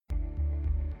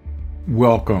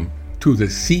Welcome to the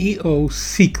CEO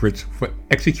Secrets for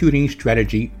Executing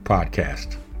Strategy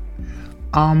podcast.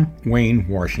 I'm Wayne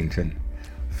Washington,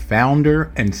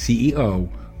 founder and CEO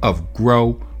of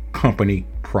Grow Company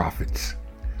Profits.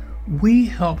 We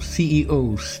help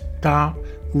CEOs stop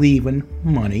leaving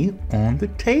money on the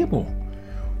table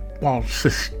while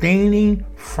sustaining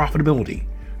profitability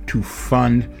to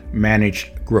fund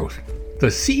managed growth. The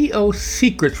CEO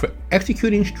Secrets for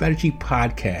Executing Strategy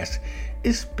podcast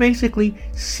is basically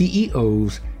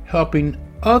CEOs helping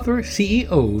other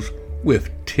CEOs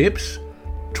with tips,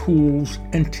 tools,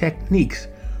 and techniques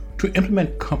to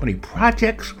implement company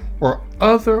projects or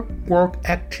other work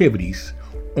activities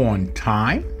on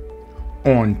time,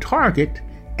 on target,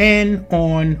 and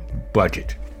on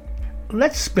budget.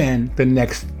 Let's spend the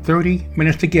next 30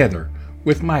 minutes together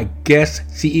with my guest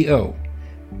CEO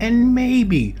and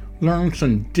maybe learn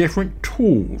some different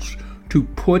tools to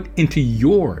put into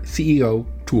your CEO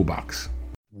toolbox.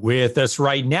 With us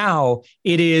right now,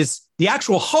 it is the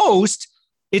actual host.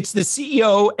 It's the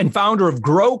CEO and founder of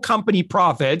Grow Company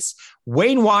Profits,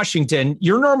 Wayne Washington.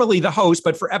 You're normally the host,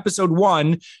 but for episode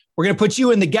 1, we're going to put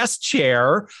you in the guest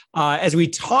chair as we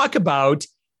talk about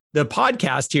the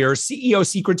podcast here, CEO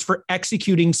Secrets for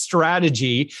Executing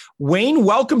Strategy. Wayne,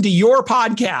 welcome to your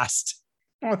podcast.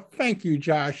 Oh, thank you,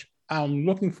 Josh. I'm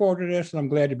looking forward to this, and I'm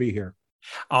glad to be here.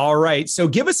 All right. So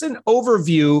give us an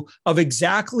overview of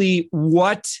exactly who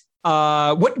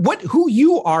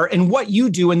you are and what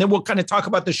you do, and then we'll kind of talk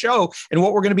about the show and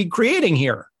what we're going to be creating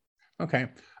here. Okay.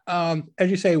 As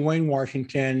you say, Wayne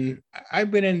Washington, I've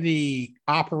been in the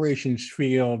operations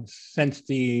field since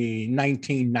the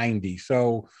 1990s.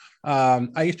 So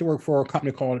I used to work for a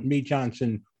company called Mead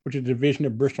Johnson, which is a division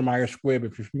of Bristol Myers Squibb.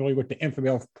 If you're familiar with the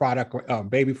Enfamil product,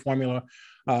 baby formula,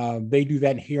 they do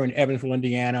that here in Evansville,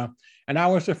 Indiana. And I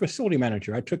was a facility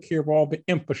manager. I took care of all the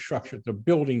infrastructure, the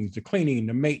buildings, the cleaning,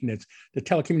 the maintenance, the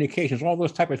telecommunications, all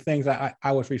those type of things. I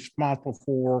was responsible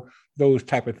for those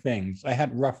type of things. I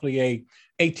had roughly a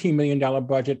 $18 million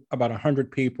budget, about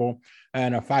 100 people,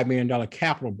 and a $5 million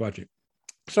capital budget.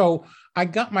 So I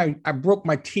broke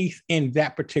my teeth in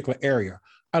that particular area.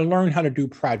 I learned how to do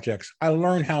projects. I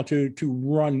learned how to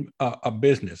run a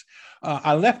business.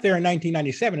 I left there in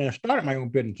 1997 and I started my own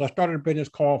business. I started a business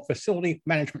called Facility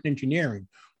Management Engineering,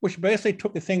 which basically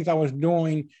took the things I was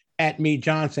doing at Mead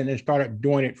Johnson and started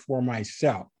doing it for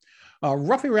myself.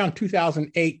 Roughly around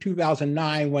 2008,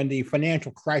 2009, when the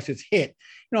financial crisis hit,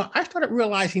 I started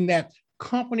realizing that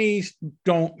companies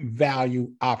don't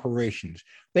value operations.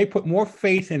 They put more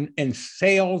faith in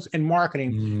sales and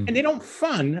marketing, and they don't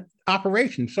fund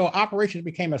operations. So operations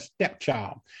became a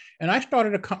stepchild. And I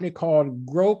started a company called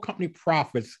Grow Company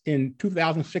Profits in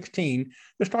 2016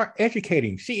 to start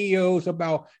educating CEOs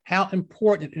about how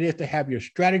important it is to have your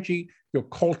strategy, your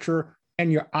culture,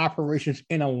 and your operations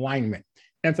in alignment.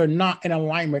 And if they're not in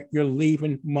alignment, you're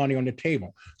leaving money on the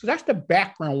table. So that's the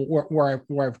background where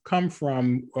I've come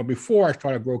from before I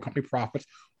started Grow Company Profits,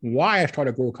 why I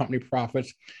started Grow Company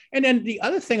Profits. And then the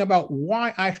other thing about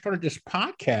why I started this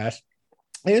podcast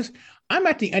is I'm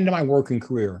at the end of my working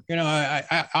career.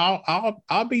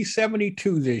 I'll be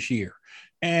 72 this year,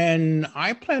 and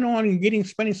I plan on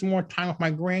spending some more time with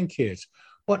my grandkids.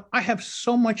 But I have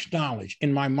so much knowledge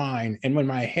in my mind and in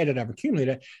my head that I've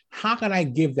accumulated. How can I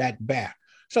give that back?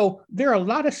 So there are a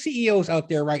lot of CEOs out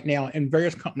there right now in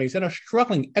various companies that are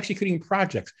struggling executing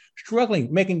projects,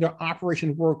 struggling making their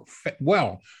operations work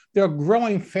well. They're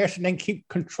growing faster than they keep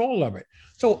control of it.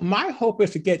 So my hope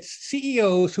is to get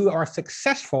CEOs who are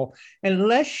successful, and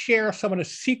let's share some of the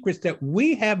secrets that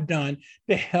we have done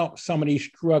to help some of these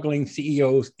struggling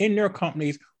CEOs in their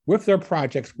companies with their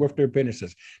projects, with their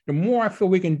businesses. The more I feel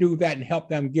we can do that and help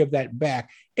them give that back,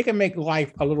 it can make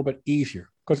life a little bit easier.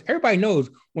 Because everybody knows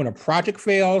when a project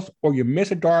fails, or you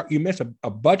miss a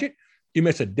budget, you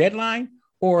miss a deadline,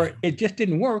 or it just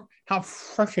didn't work, how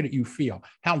frustrated you feel,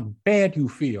 how bad you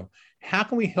feel. How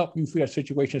can we help you through that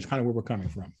situation is kind of where we're coming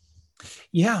from.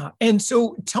 Yeah. And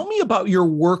so tell me about your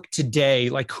work today.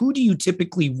 Like, who do you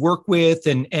typically work with,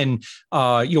 and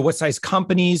what size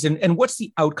companies, and what's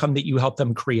the outcome that you help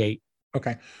them create?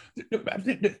 Okay.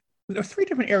 There are 3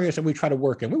 different areas that we try to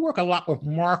work in. We work a lot with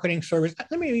marketing, service.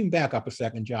 Let me even back up a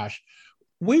second, Josh.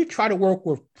 We try to work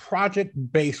with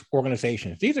project-based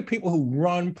organizations. These are people who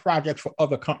run projects for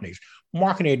other companies,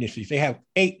 marketing agencies. They have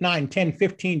 8, 9, 10,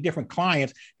 15 different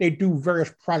clients. They do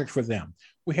various projects for them.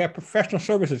 We have professional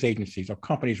services agencies, or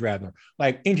companies rather,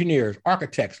 like engineers,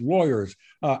 architects, lawyers,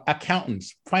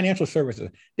 accountants, financial services.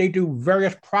 They do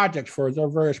various projects for their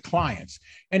various clients.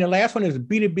 And the last one is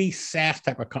B2B SaaS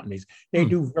type of companies. They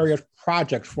do various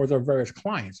projects for their various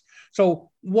clients. So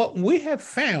what we have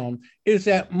found is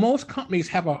that most companies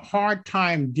have a hard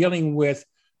time dealing with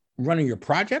running your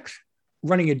projects,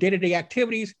 running your day-to-day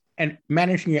activities, and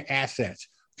managing your assets.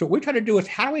 So what we try to do is,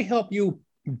 how do we help you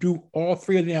do all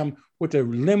three of them with the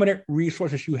limited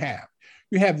resources you have?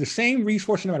 You have the same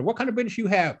resources no matter what kind of business you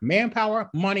have: manpower,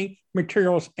 money,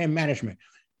 materials, and management.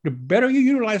 The better you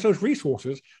utilize those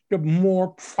resources, the more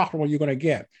profitable you're going to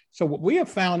get. So what we have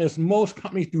found is most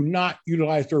companies do not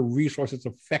utilize their resources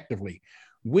effectively.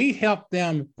 We help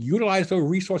them utilize those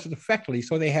resources effectively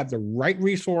so they have the right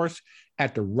resource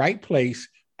at the right place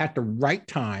at the right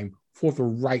time for the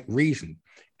right reason.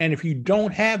 And if you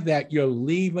don't have that, you're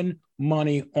leaving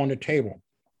money on the table.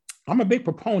 I'm a big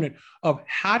proponent of,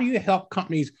 how do you help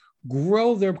companies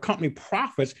grow their company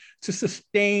profits to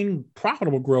sustain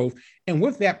profitable growth? And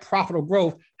with that profitable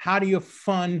growth, how do you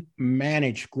fund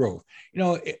manage growth?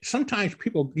 Sometimes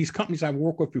these companies I've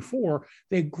worked with before,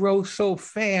 they grow so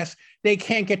fast, they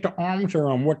can't get their arms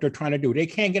around what they're trying to do. They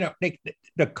can't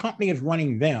the company is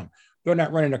running them. They're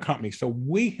not running the company. So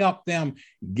we help them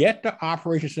get the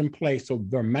operations in place so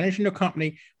they're managing the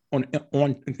company on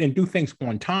and do things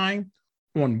on time,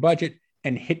 on budget,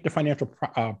 and hit the financial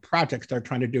projects they're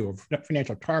trying to do, or the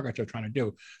financial targets they're trying to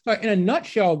do. So in a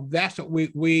nutshell, that's what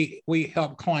we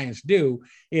help clients do,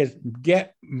 is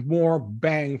get more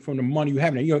bang from the money you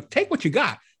have. Now, take what you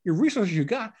got, your resources you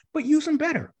got, but use them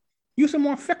better, use them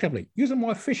more effectively, use them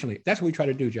more efficiently. That's what we try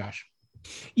to do, Josh.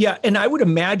 Yeah. And I would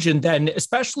imagine then,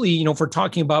 especially, if we're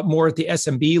talking about more at the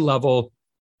SMB level,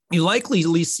 you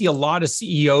likely see a lot of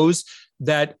CEOs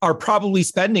that are probably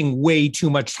spending way too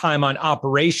much time on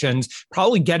operations,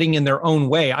 probably getting in their own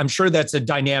way. I'm sure that's a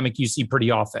dynamic you see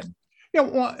pretty often. Yeah,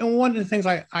 well, and one of the things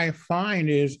I find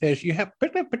is you have,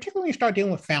 particularly when you start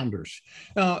dealing with founders,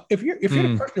 if you're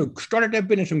the person who started that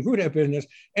business and grew that business,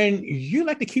 and you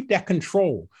like to keep that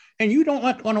control, and you don't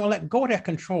want to let go of that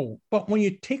control, but when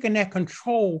you're taking that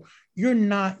control, you're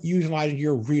not utilizing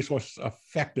your resources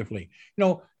effectively.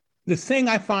 The thing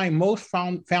I find most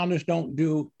founders don't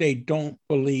do, they don't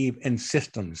believe in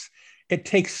systems. It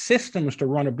takes systems to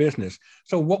run a business.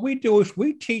 So what we do is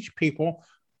we teach people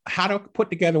how to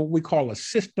put together what we call a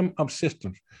system of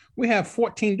systems. We have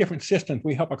 14 different systems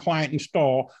we help a client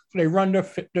install so they run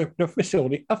their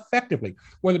facility effectively,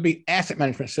 whether it be asset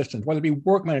management systems, whether it be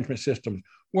work management systems,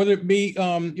 whether it be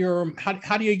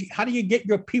how do you get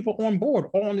your people on board,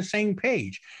 all on the same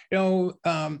page. So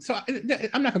I'm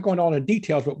not going to go into all the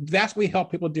details, but that's what we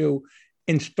help people do: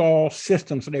 install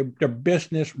systems so their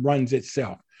business runs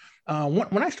itself.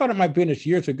 When I started my business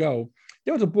years ago,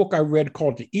 there was a book I read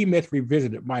called The E-Myth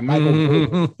Revisited by Michael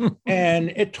Gerber, and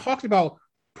it talks about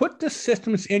put the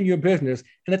systems in your business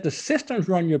and let the systems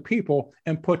run your people,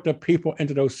 and put the people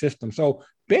into those systems. So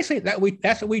basically,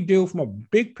 that's what we do from a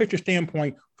big picture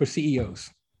standpoint for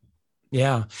CEOs.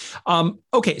 Yeah.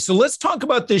 Okay. So let's talk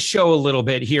about this show a little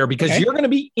bit here, because you're going to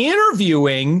be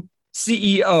interviewing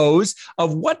CEOs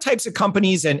of what types of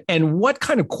companies, and what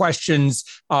kind of questions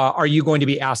are you going to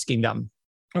be asking them?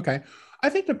 Okay. I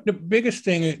think the biggest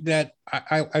thing that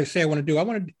I say I want to do, I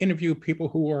want to interview people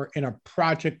who are in a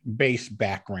project-based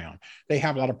background. They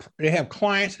have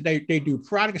clients they do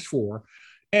projects for.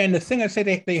 And the thing I say,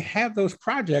 they have those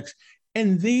projects,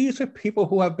 and these are people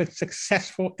who have been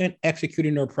successful in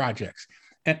executing their projects.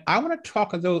 And I want to talk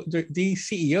to these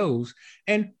CEOs,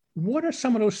 and what are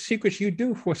some of those secrets you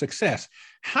do for success?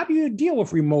 How do you deal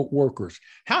with remote workers?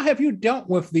 How have you dealt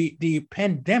with the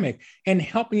pandemic and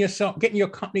helping yourself, getting your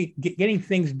company, getting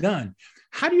things done?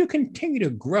 How do you continue to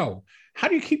grow? How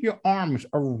do you keep your arms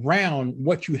around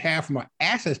what you have from an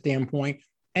asset standpoint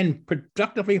and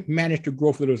productively manage the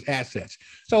growth of those assets?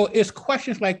 So it's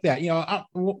questions like that.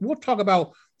 We'll talk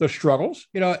about the struggles.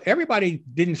 Everybody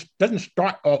doesn't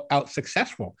start out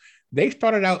successful. They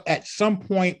started out at some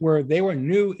point where they were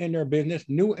new in their business,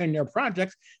 new in their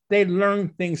projects. They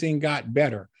learned things and got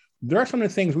better. There are some of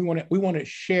the things we want to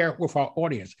share with our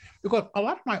audience, because a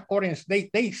lot of my audience, they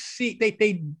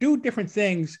do different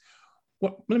things.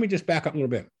 Well, let me just back up a little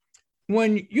bit.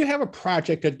 When you have a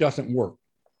project that doesn't work,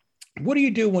 what do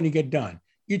you do when you get done?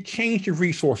 You change your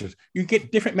resources. You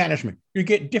get different management. You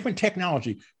get different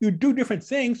technology. You do different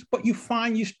things, but you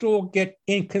find you still get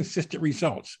inconsistent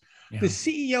results. Yeah. The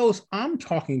CEOs I'm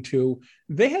talking to,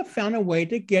 they have found a way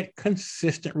to get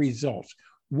consistent results.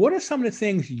 What are some of the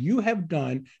things you have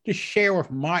done to share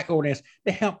with my audience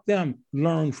to help them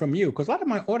learn from you? Because a lot of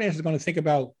my audience is going to think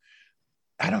about,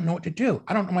 I don't know what to do.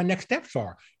 I don't know what my next steps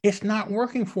are. It's not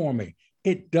working for me.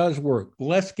 It does work.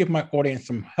 Let's give my audience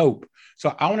some hope.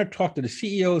 So I want to talk to the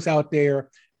CEOs out there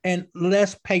and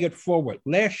let's pay it forward.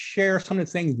 Let's share some of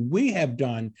the things we have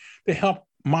done to help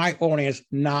my audience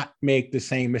not make the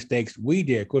same mistakes we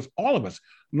did, because all of us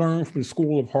learn from the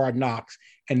school of hard knocks.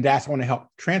 And that's going to help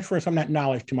transfer some of that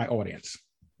knowledge to my audience.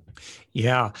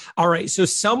 Yeah. All right. So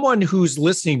someone who's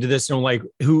listening to this and like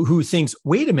who thinks,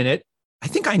 wait a minute, I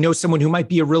think I know someone who might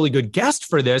be a really good guest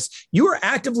for this. You are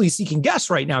actively seeking guests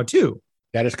right now too.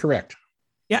 That is correct.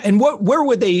 Yeah. And where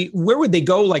would they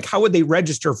go? Like, how would they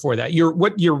register for that? Your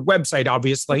website,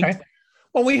 obviously. Okay.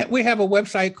 Well, we have a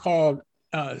website called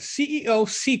CEO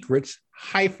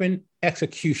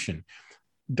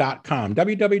Secrets-Execution.com,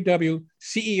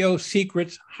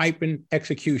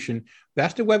 www.ceosecrets-execution.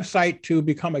 That's the website to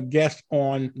become a guest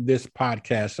on this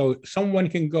podcast. So someone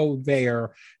can go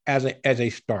there as a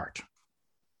start.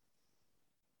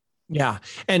 Yeah.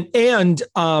 And in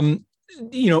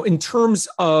terms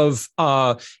of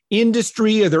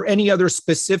industry, are there any other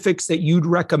specifics that you'd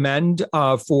recommend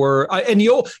for? And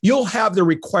you'll have the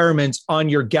requirements on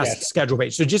your guest schedule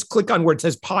page. So just click on where it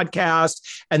says podcast,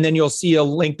 and then you'll see a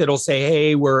link that'll say,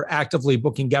 "Hey, we're actively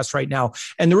booking guests right now."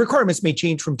 And the requirements may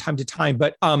change from time to time,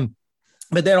 but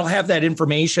that'll have that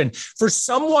information for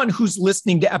someone who's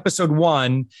listening to episode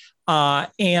 1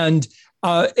 and.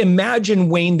 Imagine,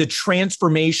 Wayne, the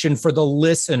transformation for the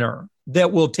listener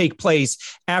that will take place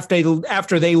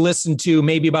after they listen to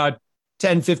maybe about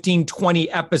 10, 15,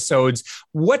 20 episodes.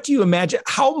 What do you imagine?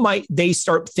 How might they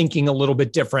start thinking a little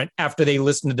bit different after they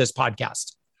listen to this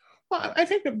podcast? Well, I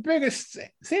think the biggest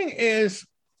thing is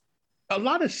a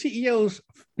lot of CEOs,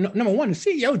 number one, the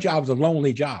CEO job is a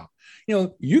lonely job.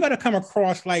 You got to come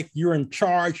across like you're in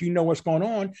charge, you know what's going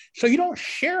on. So you don't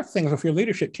share things with your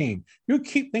leadership team. You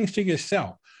keep things to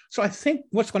yourself. So I think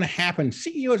what's going to happen,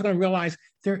 CEOs are going to realize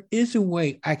there is a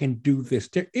way I can do this.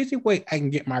 There is a way I can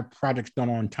get my projects done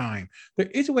on time. There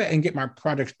is a way I can get my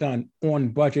projects done on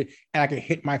budget and I can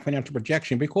hit my financial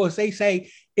projection, because they say,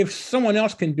 if someone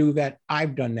else can do that,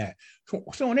 I've done that.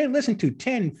 So when they listen to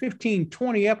 10, 15,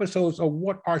 20 episodes of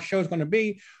what our show is going to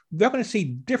be, they're going to see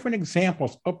different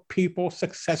examples of people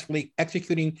successfully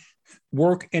executing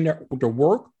work in their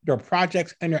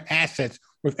projects, and their assets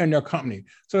within their company.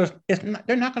 So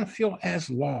they're not going to feel as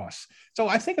lost. So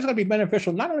I think it's going to be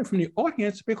beneficial, not only from the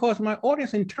audience, because my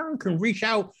audience in turn can reach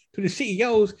out to the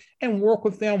CEOs and work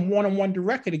with them one-on-one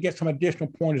directly to get some additional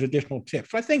pointers, additional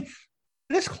tips. So I think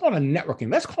let's call it a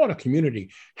networking. Let's call it a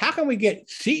community. How can we get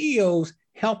CEOs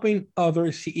helping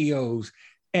other CEOs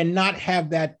and not have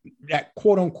that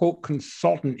quote unquote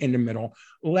consultant in the middle?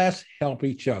 Let's help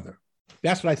each other.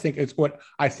 That's what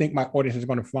I think my audience is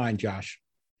going to find, Josh.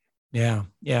 Yeah.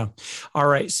 Yeah. All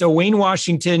right. So Wayne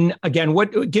Washington, again,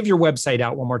 give your website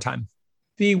out one more time.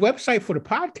 The website for the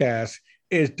podcast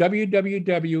is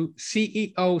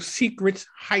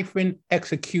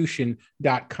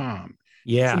www.ceosecrets-execution.com.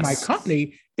 Yes. So my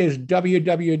company is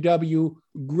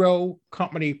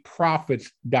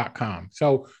www.growcompanyprofits.com.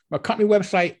 So my company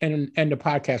website and the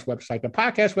podcast website. The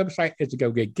podcast website is to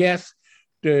go get guests.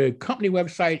 The company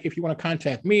website, if you want to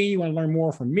contact me, you want to learn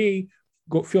more from me,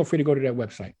 feel free to go to that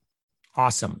website.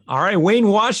 Awesome. All right, Wayne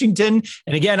Washington.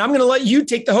 And again, I'm going to let you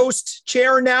take the host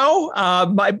chair now.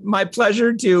 My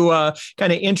pleasure to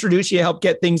kind of introduce you, help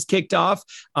get things kicked off.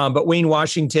 But Wayne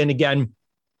Washington, again,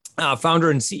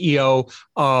 founder and CEO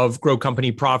of Grow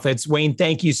Company Profits. Wayne,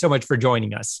 thank you so much for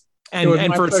joining us and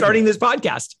for pleasure. Starting this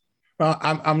podcast. Well,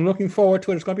 I'm looking forward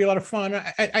to it. It's going to be a lot of fun.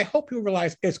 I hope you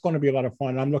realize it's going to be a lot of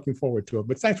fun. I'm looking forward to it.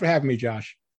 But thanks for having me,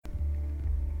 Josh.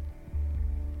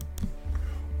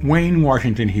 Wayne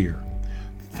Washington here.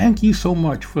 Thank you so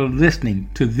much for listening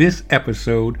to this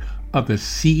episode of the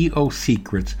CEO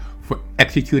Secrets for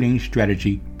Executing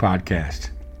Strategy podcast.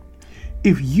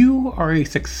 If you are a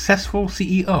successful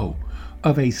CEO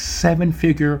of a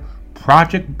 7-figure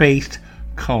project-based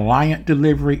client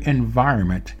delivery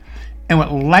environment and would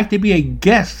like to be a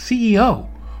guest CEO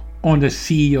on the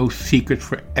CEO Secrets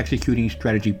for Executing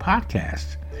Strategy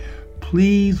podcast,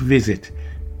 please visit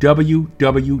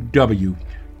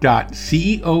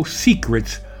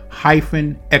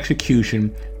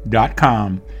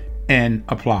www.ceosecrets-execution.com and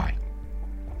apply.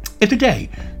 If today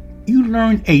you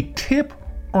learned a tip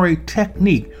or a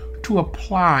technique to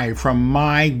apply from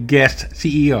my guest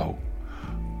CEO,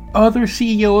 other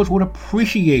CEOs would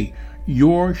appreciate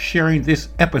your sharing this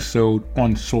episode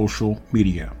on social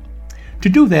media. To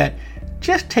do that,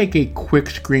 just take a quick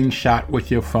screenshot with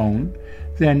your phone,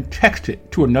 then text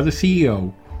it to another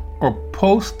CEO or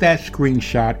post that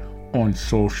screenshot on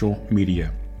social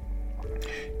media.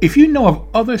 If you know of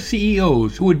other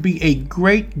CEOs who would be a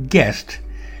great guest,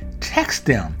 text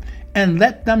them and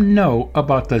let them know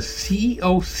about the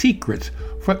CEO Secrets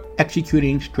for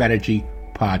Executing Strategy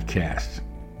podcast.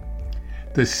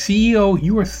 The CEO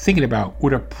you are thinking about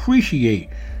would appreciate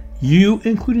you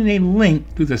including a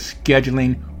link to the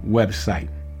scheduling website.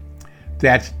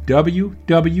 That's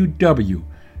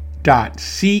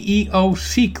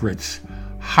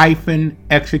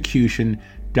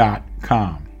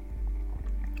www.ceosecrets-execution.com.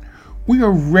 We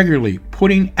are regularly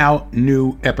putting out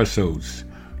new episodes.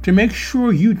 To make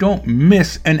sure you don't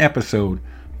miss an episode,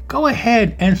 go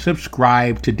ahead and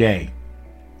subscribe today.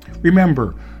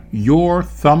 Remember, your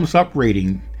thumbs up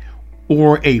rating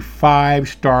or a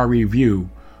 5-star review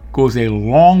goes a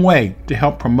long way to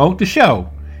help promote the show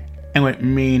and would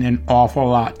mean an awful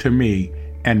lot to me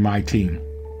and my team.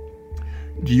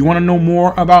 Do you want to know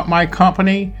more about my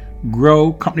company,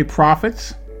 Grow Company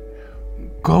Profits?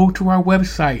 Go to our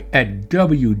website at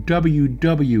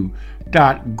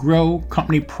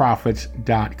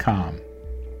www.growcompanyprofits.com.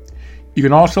 You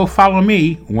can also follow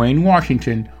me, Wayne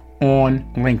Washington,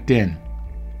 on LinkedIn.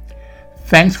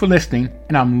 Thanks for listening,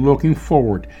 and I'm looking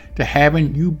forward to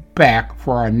having you back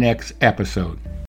for our next episode.